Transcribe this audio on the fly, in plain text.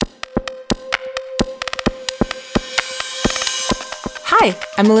Hi,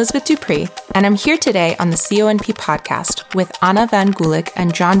 I'm Elizabeth DuPré, and I'm here today on the CONP podcast with Anna van Gulick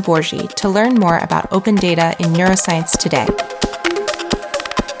and John Borghi to learn more about open data in neuroscience today.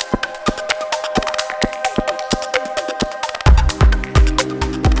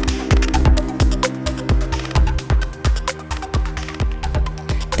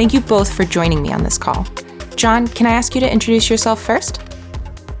 Thank you both for joining me on this call. John, can I ask you to introduce yourself first?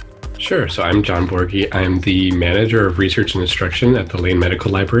 Sure. So I'm John Borghi. I'm the manager of research and instruction at the Lane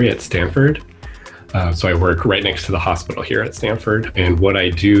Medical Library at Stanford. So I work right next to the hospital here at Stanford. And what I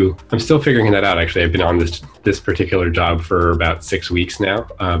do, I'm still figuring that out. Actually, I've been on this particular job for about 6 weeks now,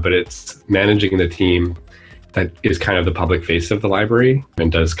 but it's managing the team that is kind of the public face of the library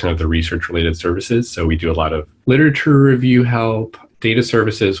and does kind of the research related services. So we do a lot of literature review help, data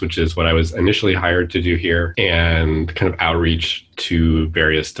services, which is what I was initially hired to do here, and kind of outreach to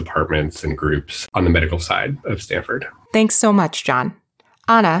various departments and groups on the medical side of Stanford. Thanks so much, John.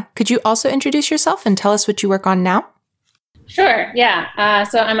 Anna, could you also introduce yourself and tell us what you work on now? Sure, yeah.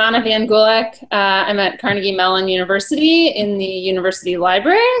 So I'm Anna van Gulick. I'm at Carnegie Mellon University in the university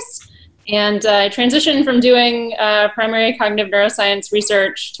libraries. And I transitioned from doing primary cognitive neuroscience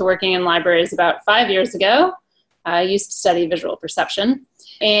research to working in libraries about 5 years ago. I used to study visual perception.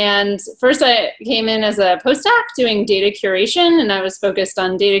 And first I came in as a postdoc doing data curation, and I was focused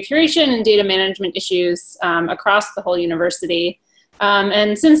on data curation and data management issues across the whole university.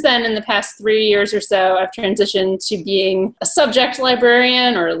 And since then, in the past 3 years or so, I've transitioned to being a subject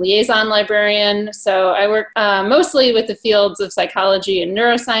librarian or a liaison librarian. So I work mostly with the fields of psychology and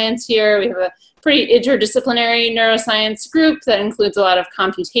neuroscience here. We have a pretty interdisciplinary neuroscience group that includes a lot of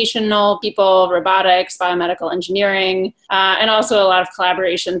computational people, robotics, biomedical engineering, and also a lot of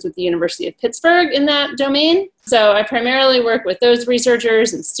collaborations with the University of Pittsburgh in that domain. So I primarily work with those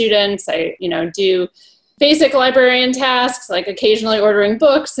researchers and students. I, do basic librarian tasks like occasionally ordering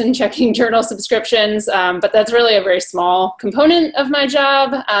books and checking journal subscriptions, but that's really a very small component of my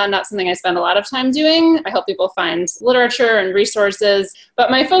job, not something I spend a lot of time doing. I help people find literature and resources,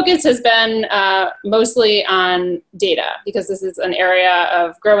 but my focus has been mostly on data because this is an area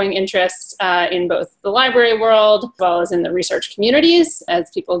of growing interest in both the library world as well as in the research communities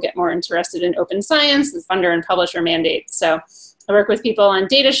as people get more interested in open science, as funder and publisher mandates. So I work with people on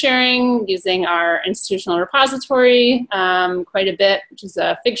data sharing using our institutional repository quite a bit, which is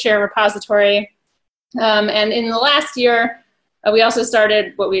a Figshare repository. And in the last year, we also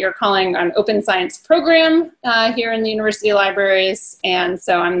started what we are calling an open science program here in the university libraries. And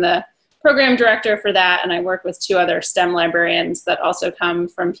so I'm the program director for that, and I work with 2 other STEM librarians that also come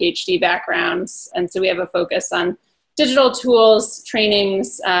from PhD backgrounds. And so we have a focus on digital tools,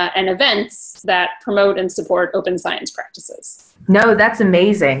 trainings, and events that promote and support open science practices. No, that's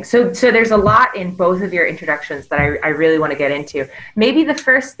amazing. So there's a lot in both of your introductions that I really want to get into. Maybe the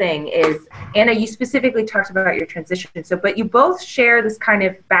first thing is, Anna, you specifically talked about your transition. But you both share this kind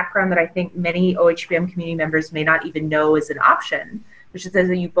of background that I think many OHBM community members may not even know is an option, which is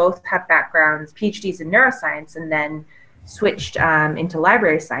that you both have backgrounds, PhDs in neuroscience, and then switched into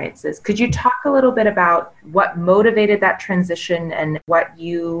library sciences. Could you talk a little bit about what motivated that transition and what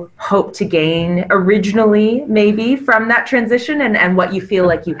you hope to gain originally, maybe, from that transition and what you feel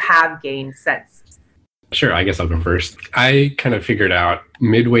like you have gained since? Sure, I guess I'll go first. I kind of figured out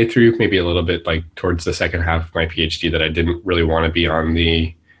midway through, maybe a little bit like towards the second half of my PhD, that I didn't really want to be on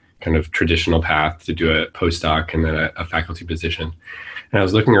the kind of traditional path to do a postdoc and then a faculty position. And I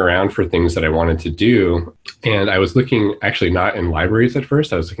was looking around for things that I wanted to do. And I was looking actually not in libraries at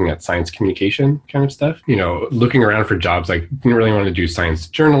first. I was looking at science communication kind of stuff, looking around for jobs. I didn't really want to do science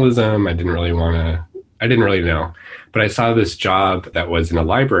journalism. I didn't really know. But I saw this job that was in a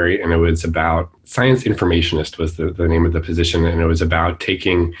library, and it was about science informationist was the name of the position. And it was about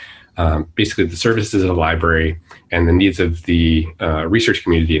taking basically the services of the library and the needs of the research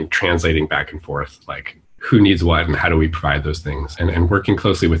community and translating back and forth, like who needs what and how do we provide those things, and working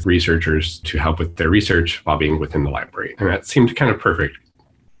closely with researchers to help with their research while being within the library. And that seemed kind of perfect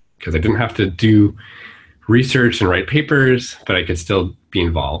because I didn't have to do research and write papers, but I could still be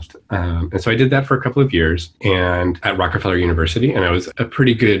involved. And so I did that for a couple of years and at Rockefeller University, and it was a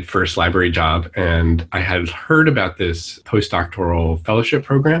pretty good first library job. And I had heard about this postdoctoral fellowship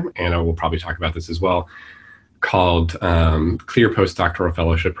program, and I will probably talk about this as well, called Clear Postdoctoral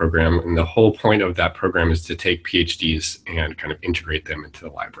Fellowship Program. And the whole point of that program is to take PhDs and kind of integrate them into the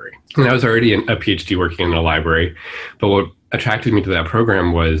library. And I was already a PhD working in a library, but what attracted me to that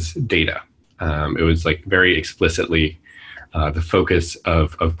program was data. It was like very explicitly the focus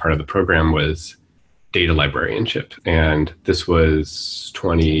of part of the program was data librarianship. And this was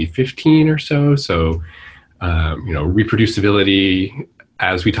 2015 or so. So Reproducibility,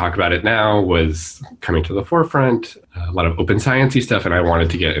 as we talk about it now, was coming to the forefront, a lot of open sciencey stuff, and I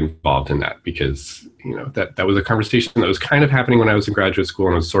wanted to get involved in that because, that was a conversation that was kind of happening when I was in graduate school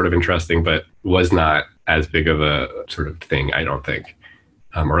and was sort of interesting, but was not as big of a sort of thing, I don't think,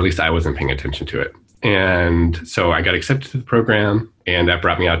 or at least I wasn't paying attention to it. And so I got accepted to the program, and that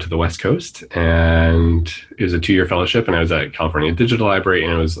brought me out to the West Coast, and it was a 2-year fellowship, and I was at California Digital Library,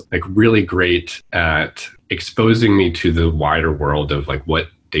 and it was like really great at exposing me to the wider world of like what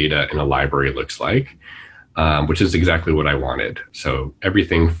data in a library looks like, which is exactly what I wanted. So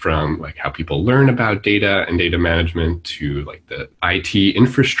everything from like how people learn about data and data management to like the IT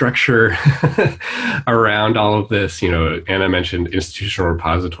infrastructure around all of this. Anna mentioned institutional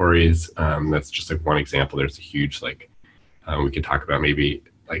repositories. That's just like one example. There's a huge we could talk about maybe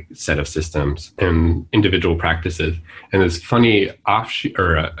like set of systems and individual practices. And this funny offshoot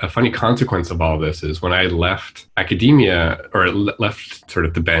or a funny consequence of all of this is when I left academia or left sort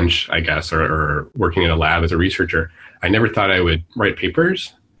of the bench, I guess, or working in a lab as a researcher, I never thought I would write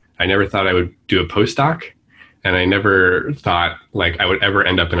papers. I never thought I would do a postdoc. And I never thought like I would ever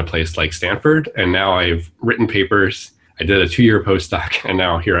end up in a place like Stanford. And now I've written papers. I did a 2-year postdoc, and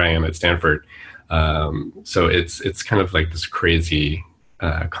now here I am at Stanford. So it's kind of like this crazy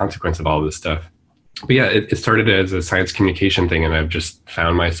consequence of all this stuff. But yeah, it started as a science communication thing, and I've just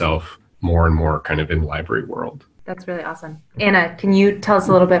found myself more and more kind of in the library world. That's really awesome. Anna, can you tell us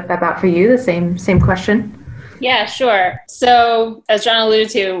a little bit about for you the same question? Yeah, sure. So as John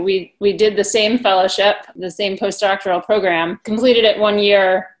alluded to, we did the same fellowship, the same postdoctoral program, completed it 1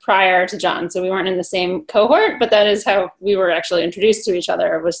 year prior to John. So we weren't in the same cohort, but that is how we were actually introduced to each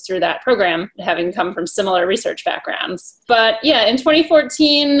other, was through that program, having come from similar research backgrounds. But yeah, in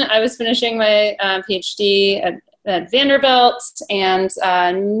 2014, I was finishing my PhD at Vanderbilt and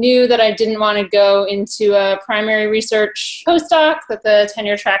knew that I didn't want to go into a primary research postdoc, that the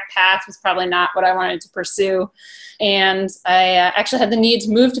tenure track path was probably not what I wanted to pursue. And I actually had the need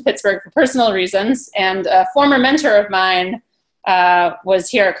to move to Pittsburgh for personal reasons. And a former mentor of mine was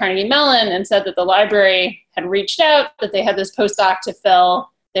here at Carnegie Mellon and said that the library had reached out, that they had this postdoc to fill.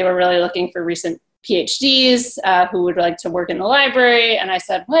 They were really looking for recent PhDs who would like to work in the library. And I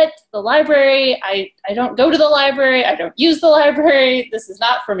said, what? The library? I don't go to the library. I don't use the library. This is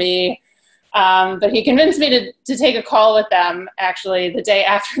not for me. But he convinced me to take a call with them, actually, the day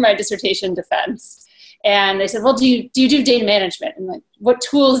after my dissertation defense. And they said, well, do you do data management? And like, what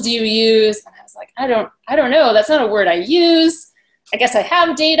tools do you use? And I was like, I don't know. That's not a word I use. I guess I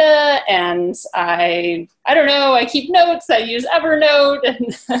have data, and I don't know, I keep notes, I use Evernote,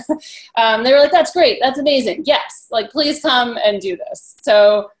 and they were like, that's great, that's amazing, yes, like, please come and do this.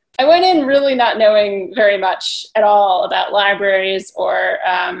 So I went in really not knowing very much at all about libraries or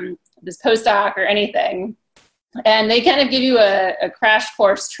this postdoc or anything, and they kind of give you a crash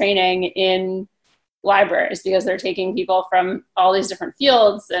course training in libraries because they're taking people from all these different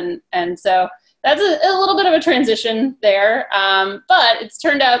fields, and so that's a little bit of a transition there, but it's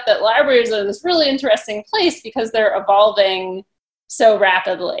turned out that libraries are this really interesting place because they're evolving so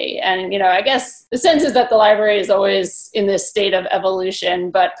rapidly. And, I guess the sense is that the library is always in this state of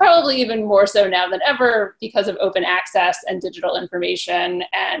evolution, but probably even more so now than ever because of open access and digital information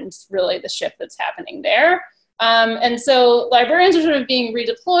and really the shift that's happening there. And so librarians are sort of being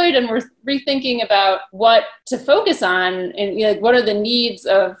redeployed, and we're rethinking about what to focus on and what are the needs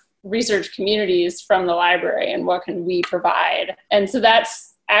of research communities from the library and what can we provide. And so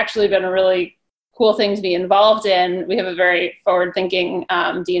that's actually been a really cool thing to be involved in. We have a very forward-thinking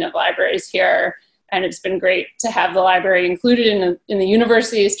dean of libraries here, and it's been great to have the library included in the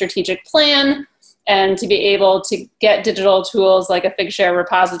university's strategic plan and to be able to get digital tools like a Figshare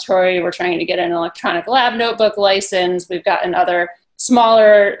repository. We're trying to get an electronic lab notebook license. We've gotten other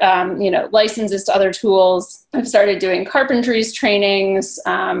smaller, licenses to other tools. I've started doing carpentries trainings,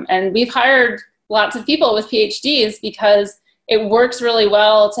 and we've hired lots of people with PhDs because it works really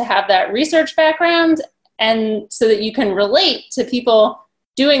well to have that research background, and so that you can relate to people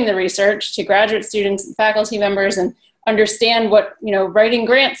doing the research, to graduate students and faculty members, and understand what writing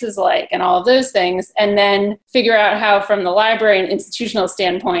grants is like and all of those things, and then figure out how from the library and institutional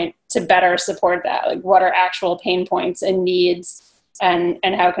standpoint to better support that, like what are actual pain points and needs, and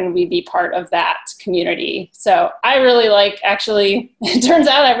how can we be part of that community. So I really actually, it turns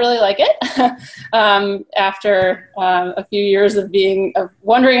out I really like it after a few years of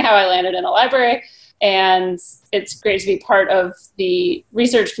wondering how I landed in a library. And it's great to be part of the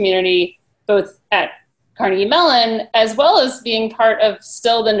research community, both at Carnegie Mellon, as well as being part of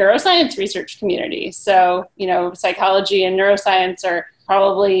still the neuroscience research community. So, psychology and neuroscience are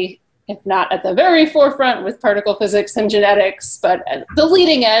probably if not at the very forefront with particle physics and genetics, but at the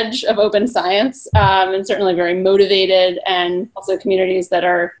leading edge of open science, and certainly very motivated, and also communities that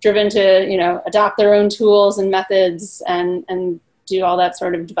are driven to, adopt their own tools and methods and do all that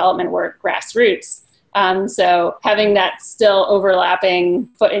sort of development work grassroots. So having that still overlapping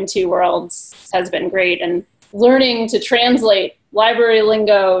foot in two worlds has been great, and learning to translate library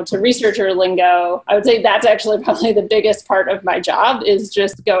lingo to researcher lingo, I would say that's actually probably the biggest part of my job, is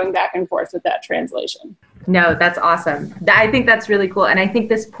just going back and forth with that translation. No, that's awesome. I think that's really cool. And I think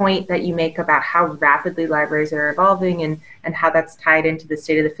this point that you make about how rapidly libraries are evolving and how that's tied into the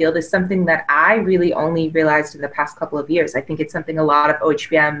state of the field is something that I really only realized in the past couple of years. I think it's something a lot of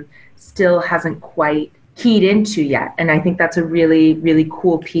OHBM still hasn't quite keyed into yet. And I think that's a really, really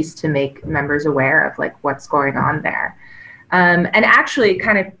cool piece to make members aware of, like, what's going on there. And actually,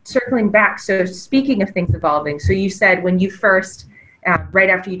 kind of circling back, so speaking of things evolving, so you said when you first, right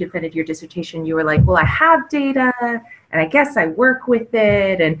after you defended your dissertation, you were like, well, I have data, and I guess I work with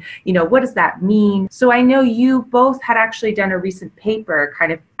it, and, what does that mean? So I know you both had actually done a recent paper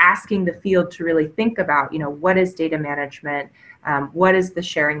kind of asking the field to really think about, what is data management? What is the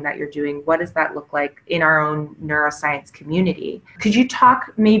sharing that you're doing? What does that look like in our own neuroscience community? Could you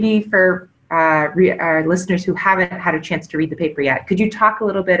talk, maybe for our listeners who haven't had a chance to read the paper yet, could you talk a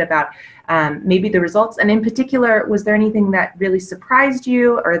little bit about maybe the results? And in particular, was there anything that really surprised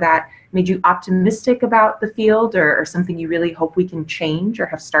you or that made you optimistic about the field, or something you really hope we can change or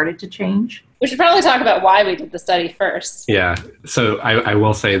have started to change? We should probably talk about why we did the study first. Yeah. So I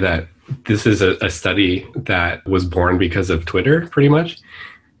will say that this is a study that was born because of Twitter, pretty much.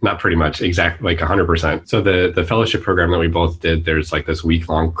 Not pretty much, exactly, like 100%. So the fellowship program that we both did, there's like this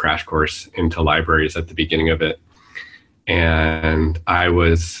week-long crash course into libraries at the beginning of it. And I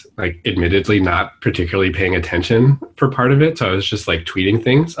was, like, admittedly not particularly paying attention for part of it. So I was just like tweeting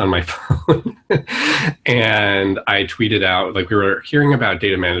things on my phone. And I tweeted out, like, we were hearing about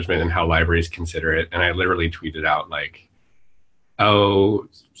data management and how libraries consider it. And I literally tweeted out, like,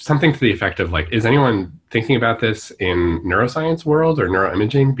 something to the effect of, like, is anyone thinking about this in neuroscience world or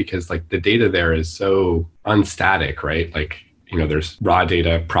neuroimaging? Because, like, the data there is so unstatic, right? Like, there's raw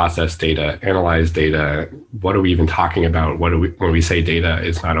data, processed data, analyzed data. What are we even talking about? When we say data,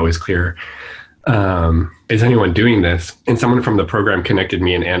 it's not always clear. Is anyone doing this? And someone from the program connected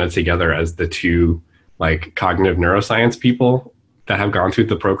me and Anna together as the two, like, cognitive neuroscience people that have gone through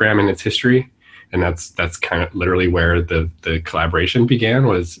the program in its history. And that's kind of literally where the collaboration began,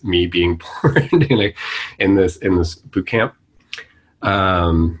 was me being born in this boot camp.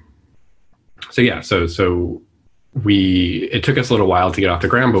 So it took us a little while to get off the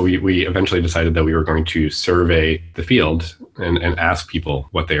ground, but we eventually decided that we were going to survey the field and ask people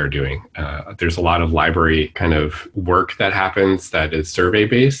what they are doing. There's a lot of library kind of work that happens that is survey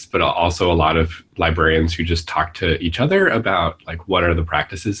based, but also a lot of librarians who just talk to each other about, like, what are the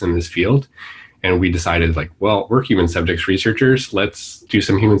practices in this field. And we decided, like, well, we're human subjects researchers. Let's do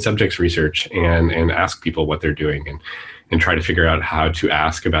some human subjects research and ask people what they're doing and try to figure out how to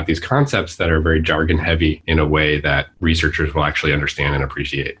ask about these concepts that are very jargon heavy in a way that researchers will actually understand and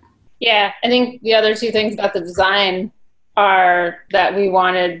appreciate. Yeah, I think the other two things about the design are that we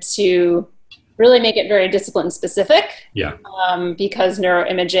wanted to really make it very discipline specific. Yeah. Because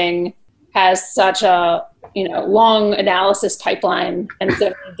neuroimaging has such a long analysis pipeline and so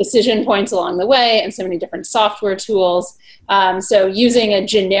many decision points along the way and so many different software tools. So using a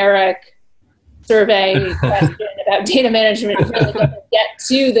generic survey question about data management really doesn't get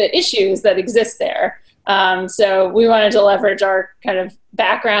to the issues that exist there. So we wanted to leverage our kind of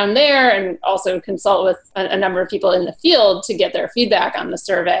background there and also consult with a number of people in the field to get their feedback on the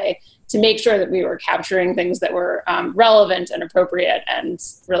survey, to make sure that we were capturing things that were relevant and appropriate and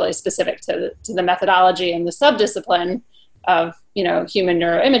really specific to the methodology and the subdiscipline of human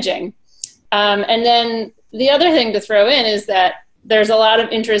neuroimaging. And then the other thing to throw in is that there's a lot of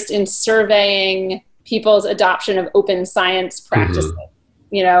interest in surveying people's adoption of open science practices,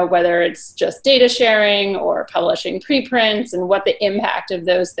 whether it's just data sharing or publishing preprints and what the impact of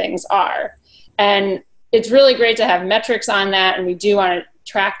those things are. And it's really great to have metrics on that, and we do want to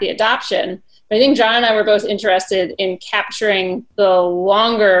track the adoption. But I think John and I were both interested in capturing the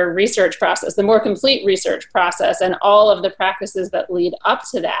longer research process, the more complete research process, and all of the practices that lead up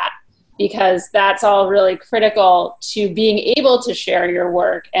to that, because that's all really critical to being able to share your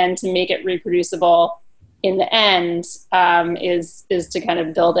work and to make it reproducible in the end, is to kind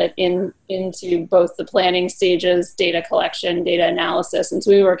of build it into both the planning stages, data collection, data analysis. And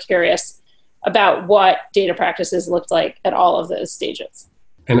so we were curious about what data practices looked like at all of those stages.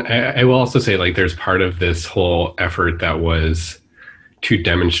 And I will also say, like, there's part of this whole effort that was to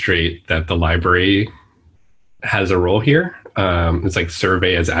demonstrate that the library has a role here. It's like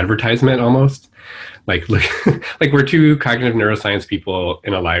survey as advertisement almost. Like, look, like we're two cognitive neuroscience people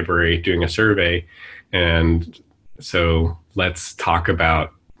in a library doing a survey. And so let's talk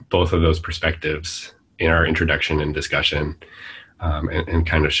about both of those perspectives in our introduction and discussion, and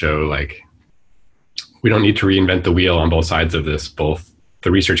kind of show like, we don't need to reinvent the wheel on both sides of this. Both the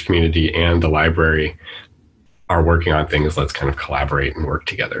research community and the library are working on things. Let's kind of collaborate and work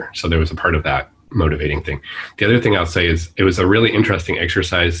together. So there was a part of that motivating thing. The other thing I'll say is it was a really interesting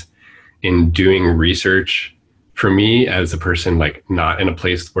exercise in doing research for me as a person, like not in a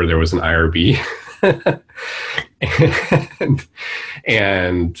place where there was an IRB.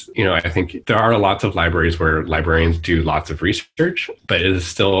 and, you know, I think there are lots of libraries where librarians do lots of research, but it is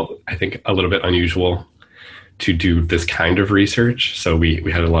still, I think, a little bit unusual to do this kind of research. So we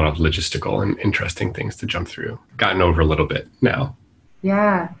had a lot of logistical and interesting things to jump through. Gotten over a little bit now.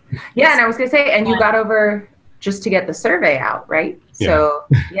 Yeah. Yeah. And I was going to say, and you got over just to get the survey out, right? Yeah. So,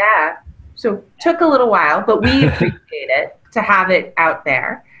 yeah. So took a little while, but we appreciate it to have it out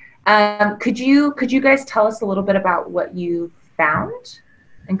there. Could you guys tell us a little bit about what you found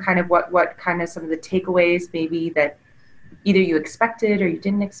and kind of what kind of some of the takeaways maybe that either you expected or you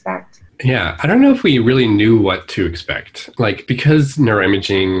didn't expect? Yeah, I don't know if we really knew what to expect. Like, because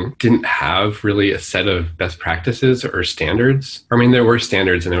neuroimaging didn't have really a set of best practices or standards. I mean, there were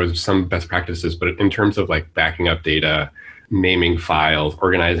standards and there was some best practices, but in terms of like backing up data, naming files,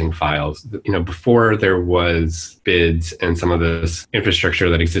 organizing files, you know, before there was BIDS and some of this infrastructure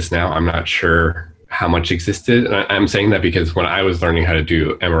that exists now, I'm not sure how much existed. And I'm saying that because when I was learning how to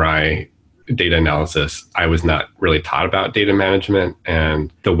do MRI data analysis, I was not really taught about data management,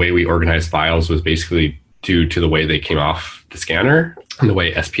 and the way we organized files was basically due to the way they came off the scanner and the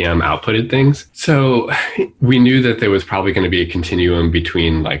way SPM outputted things. So we knew that there was probably going to be a continuum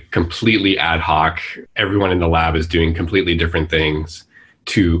between like completely ad hoc, everyone in the lab is doing completely different things,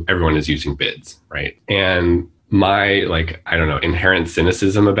 to everyone is using BIDS, right? And my, like, I don't know, inherent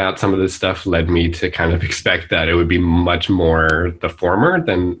cynicism about some of this stuff led me to kind of expect that it would be much more the former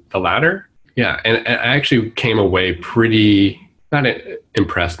than the latter. Yeah, and I actually came away pretty, not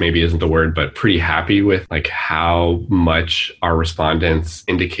impressed maybe isn't the word, but pretty happy with like how much our respondents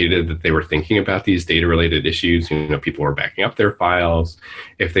indicated that they were thinking about these data related issues. You know, people were backing up their files.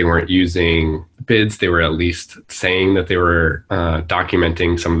 If they weren't using BIDS, they were at least saying that they were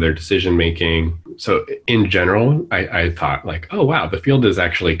documenting some of their decision making. So in general, I thought like, oh, wow, the field is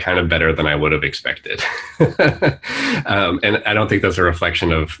actually kind of better than I would have expected. And I don't think that's a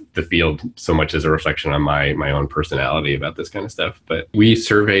reflection of the field so much as a reflection on my own personality about this kind of stuff. But we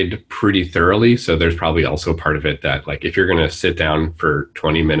surveyed pretty thoroughly. So there's probably also part of it that like, if you're going to sit down for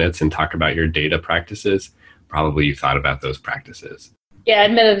 20 minutes and talk about your data practices, probably you thought about those practices. Yeah,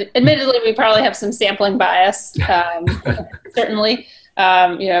 admittedly, we probably have some sampling bias, certainly.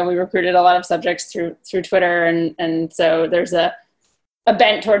 You know, we recruited a lot of subjects through Twitter, and so there's a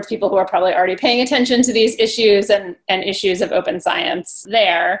bent towards people who are probably already paying attention to these issues and issues of open science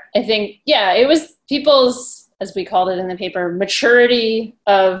there. I think, yeah, it was people's, as we called it in the paper, maturity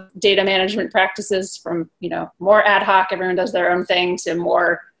of data management practices from, you know, more ad hoc, everyone does their own thing, to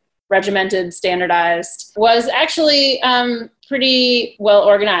more regimented, standardized, was actually pretty well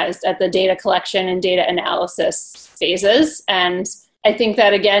organized at the data collection and data analysis phases. And I think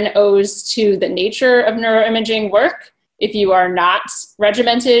that, again, owes to the nature of neuroimaging work. If you are not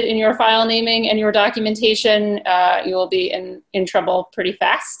regimented in your file naming and your documentation, you will be in trouble pretty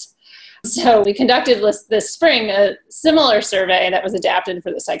fast. So we conducted this spring a similar survey that was adapted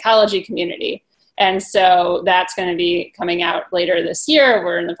for the psychology community. And so that's going to be coming out later this year.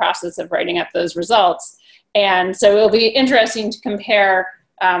 We're in the process of writing up those results. And so it'll be interesting to compare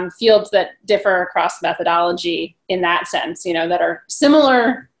fields that differ across methodology in that sense, you know, that are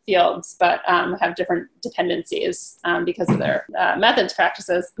similar fields, but have different dependencies because of their methods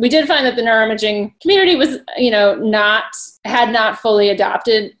practices. We did find that the neuroimaging community was, you know, had not fully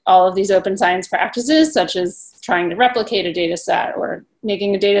adopted all of these open science practices, such as trying to replicate a data set or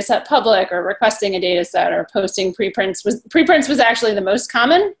making a data set public or requesting a data set or posting preprints. Preprints was actually the most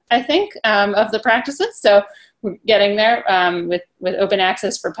common, I think, of the practices. So we're getting there with open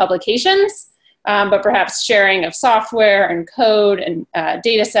access for publications, but perhaps sharing of software and code and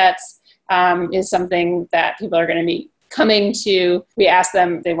data sets is something that people are going to be coming to. We asked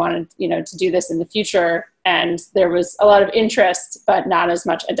them, they wanted, you know, to do this in the future, and there was a lot of interest, but not as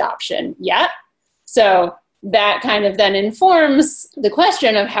much adoption yet. So that kind of then informs the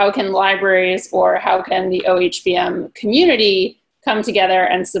question of how can libraries or how can the OHBM community come together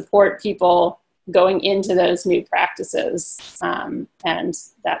and support people going into those new practices. And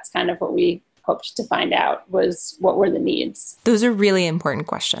that's kind of what we hoped to find out, was what were the needs. Those are really important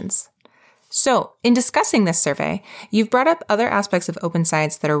questions. So in discussing this survey, you've brought up other aspects of open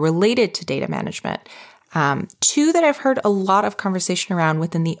science that are related to data management. Two that I've heard a lot of conversation around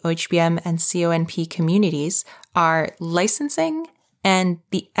within the OHBM and CONP communities are licensing and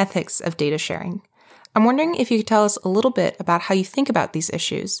the ethics of data sharing. I'm wondering if you could tell us a little bit about how you think about these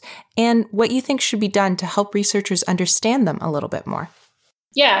issues and what you think should be done to help researchers understand them a little bit more.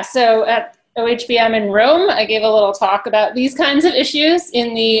 Yeah, so at OHBM in Rome, I gave a little talk about these kinds of issues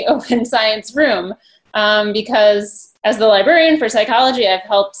in the open science room because as the librarian for psychology, I've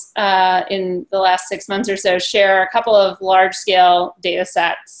helped in the last 6 months or so share a couple of large-scale data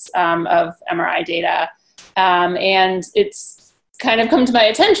sets of MRI data. And it's kind of come to my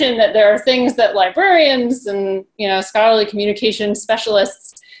attention that there are things that librarians and scholarly communication specialists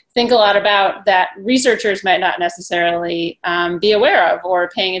think a lot about that researchers might not necessarily be aware of or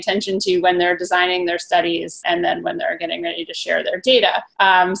paying attention to when they're designing their studies and then when they're getting ready to share their data.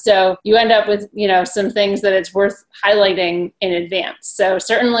 So you end up with, some things that it's worth highlighting in advance. So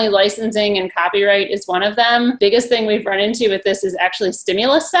certainly licensing and copyright is one of them. Biggest thing we've run into with this is actually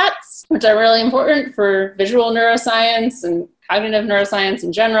stimulus sets, which are really important for visual neuroscience and cognitive neuroscience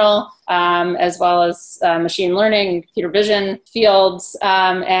in general, as well as machine learning, computer vision fields.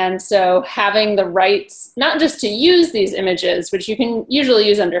 And so having the rights, not just to use these images, which you can usually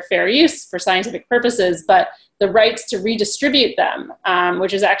use under fair use for scientific purposes, but the rights to redistribute them,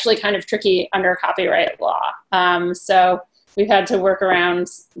 which is actually kind of tricky under copyright law. So we've had to work around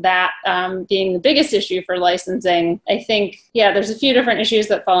that being the biggest issue for licensing. I think, there's a few different issues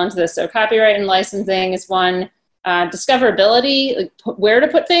that fall into this. So copyright and licensing is one. Discoverability, like where to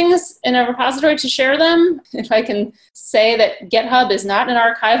put things in a repository to share them. If I can say that GitHub is not an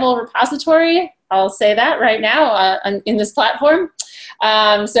archival repository, I'll say that right now in this platform.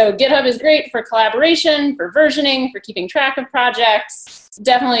 So GitHub is great for collaboration, for versioning, for keeping track of projects. It's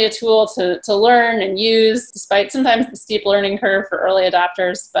definitely a tool to learn and use, despite sometimes the steep learning curve for early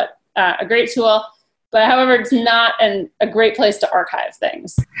adopters, but a great tool. But however, it's not a great place to archive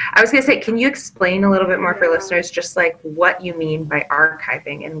things. I was going to say, can you explain a little bit more for listeners, just like what you mean by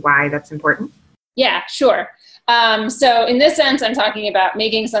archiving and why that's important? Yeah, sure. So in this sense, I'm talking about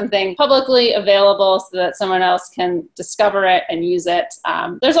making something publicly available so that someone else can discover it and use it.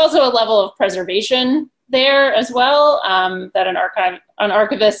 There's also a level of preservation there as well that an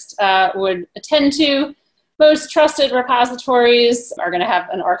archivist would attend to. Most trusted repositories are going to have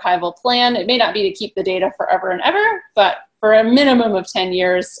an archival plan. It may not be to keep the data forever and ever, but for a minimum of 10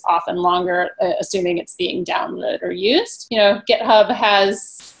 years, often longer, assuming it's being downloaded or used. GitHub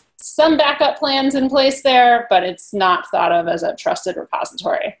has some backup plans in place there, but it's not thought of as a trusted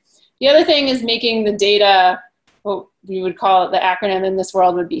repository. The other thing is making the data, what we would call it, the acronym in this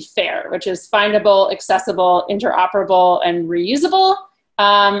world would be FAIR, which is findable, accessible, interoperable, and reusable.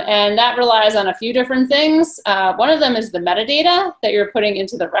 And that relies on a few different things. One of them is the metadata that you're putting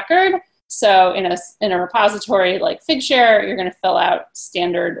into the record. So in a repository like Figshare, you're going to fill out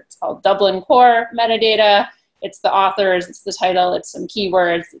standard, it's called Dublin Core metadata. It's the authors, it's the title, it's some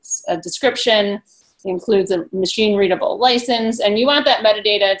keywords, it's a description. It includes a machine-readable license. And you want that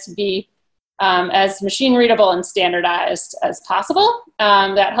metadata to be as machine-readable and standardized as possible.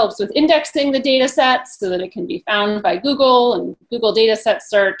 That helps with indexing the data sets so that it can be found by Google and Google dataset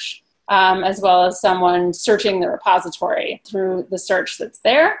search, as well as someone searching the repository through the search that's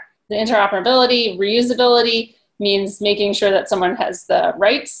there. The interoperability, reusability means making sure that someone has the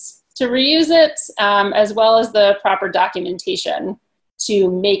rights to reuse it, as well as the proper documentation to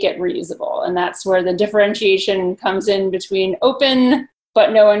make it reusable. And that's where the differentiation comes in between open,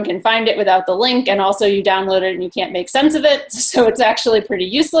 but no one can find it without the link, and also you download it and you can't make sense of it, so it's actually pretty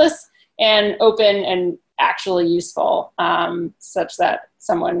useless, and open and actually useful, such that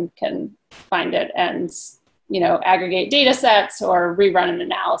someone can find it and aggregate data sets or rerun an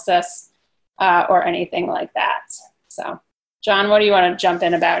analysis or anything like that. So, John, what do you want to jump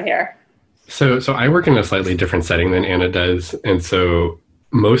in about here? So I work in a slightly different setting than Anna does, and so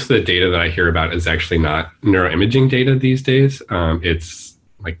most of the data that I hear about is actually not neuroimaging data these days. It's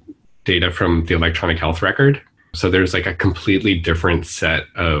like data from the electronic health record. So there's like a completely different set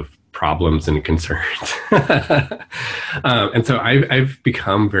of problems and concerns. And so I've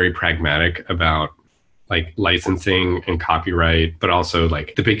become very pragmatic about like licensing and copyright, but also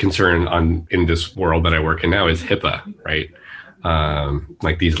like the big concern in this world that I work in now is HIPAA, right?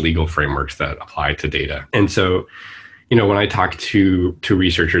 Like these legal frameworks that apply to data. And so when I talk to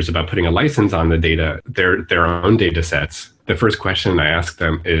researchers about putting a license on the data, their own data sets, the first question I ask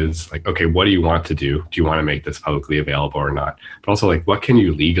them is like, okay, what do you want to do? Do you want to make this publicly available or not? But also like, what can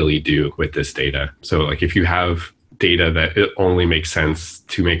you legally do with this data? So like if you have data that it only makes sense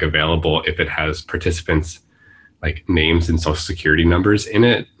to make available if it has participants like names and social security numbers in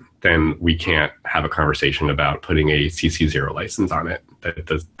it, then we can't have a conversation about putting a CC0 license on it. That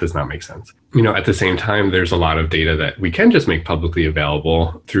does not make sense. At the same time, there's a lot of data that we can just make publicly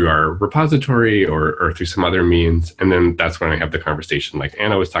available through our repository or through some other means. And then that's when I have the conversation like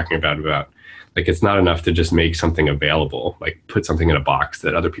Anna was talking about like, it's not enough to just make something available, like put something in a box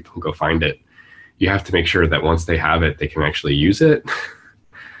that other people can go find it. You have to make sure that once they have it, they can actually use it.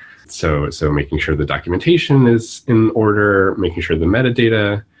 So making sure the documentation is in order, making sure the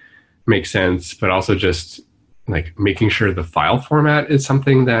metadata makes sense, but also just like making sure the file format is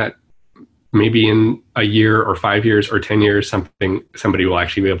something that maybe in a year or 5 years or 10 years, somebody will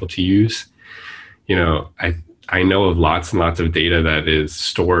actually be able to use. I know of lots and lots of data that is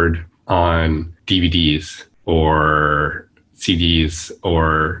stored on DVDs or CDs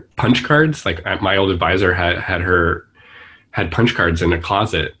or punch cards. Like my old advisor had punch cards in a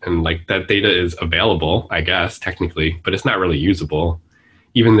closet, and like that data is available, I guess, technically, but it's not really usable.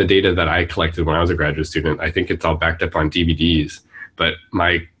 Even the data that I collected when I was a graduate student, I think it's all backed up on DVDs, but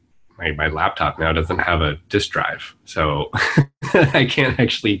my laptop now doesn't have a disk drive, so I can't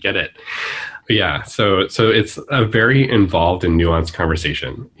actually get it. But yeah, so it's a very involved and nuanced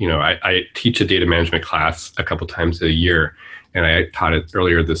conversation. I teach a data management class a couple times a year, and I taught it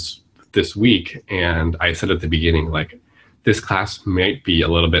earlier this week, and I said at the beginning, like, this class might be a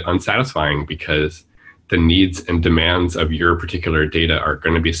little bit unsatisfying because the needs and demands of your particular data are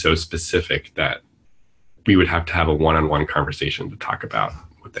going to be so specific that we would have to have a one-on-one conversation to talk about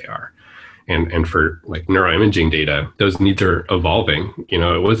what they are. And for like neuroimaging data, those needs are evolving.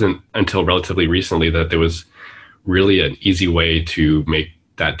 It wasn't until relatively recently that there was really an easy way to make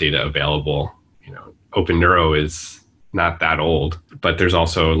that data available. Open Neuro is not that old, but there's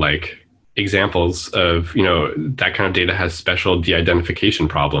also like examples of, that kind of data has special de-identification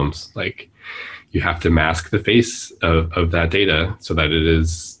problems. Like, you have to mask the face of that data so that it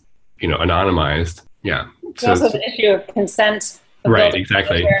is, anonymized. Yeah. There's also the issue of consent. Right,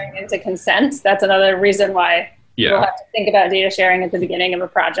 exactly. Sharing into consent. That's another reason why you'll have to think about data sharing at the beginning of a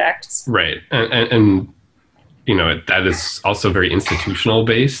project. Right. And that is also very institutional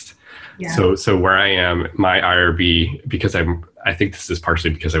based. Yeah. So where I am, my IRB, because I think this is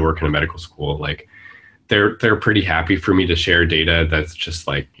partially because I work in a medical school, like they're pretty happy for me to share data that's just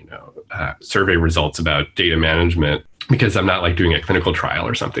like, survey results about data management, because I'm not like doing a clinical trial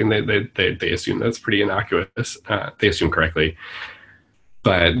or something. They assume that's pretty innocuous. They assume correctly.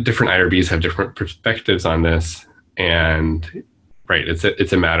 But different IRBs have different perspectives on this. And right,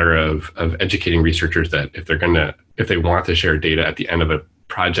 it's a matter of educating researchers that if they want to share data at the end of a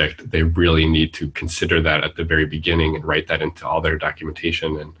project, they really need to consider that at the very beginning and write that into all their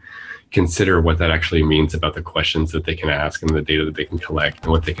documentation and consider what that actually means about the questions that they can ask and the data that they can collect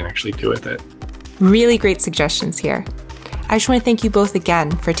and what they can actually do with it. Really great suggestions here. I just want to thank you both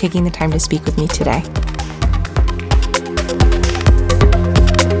again for taking the time to speak with me today.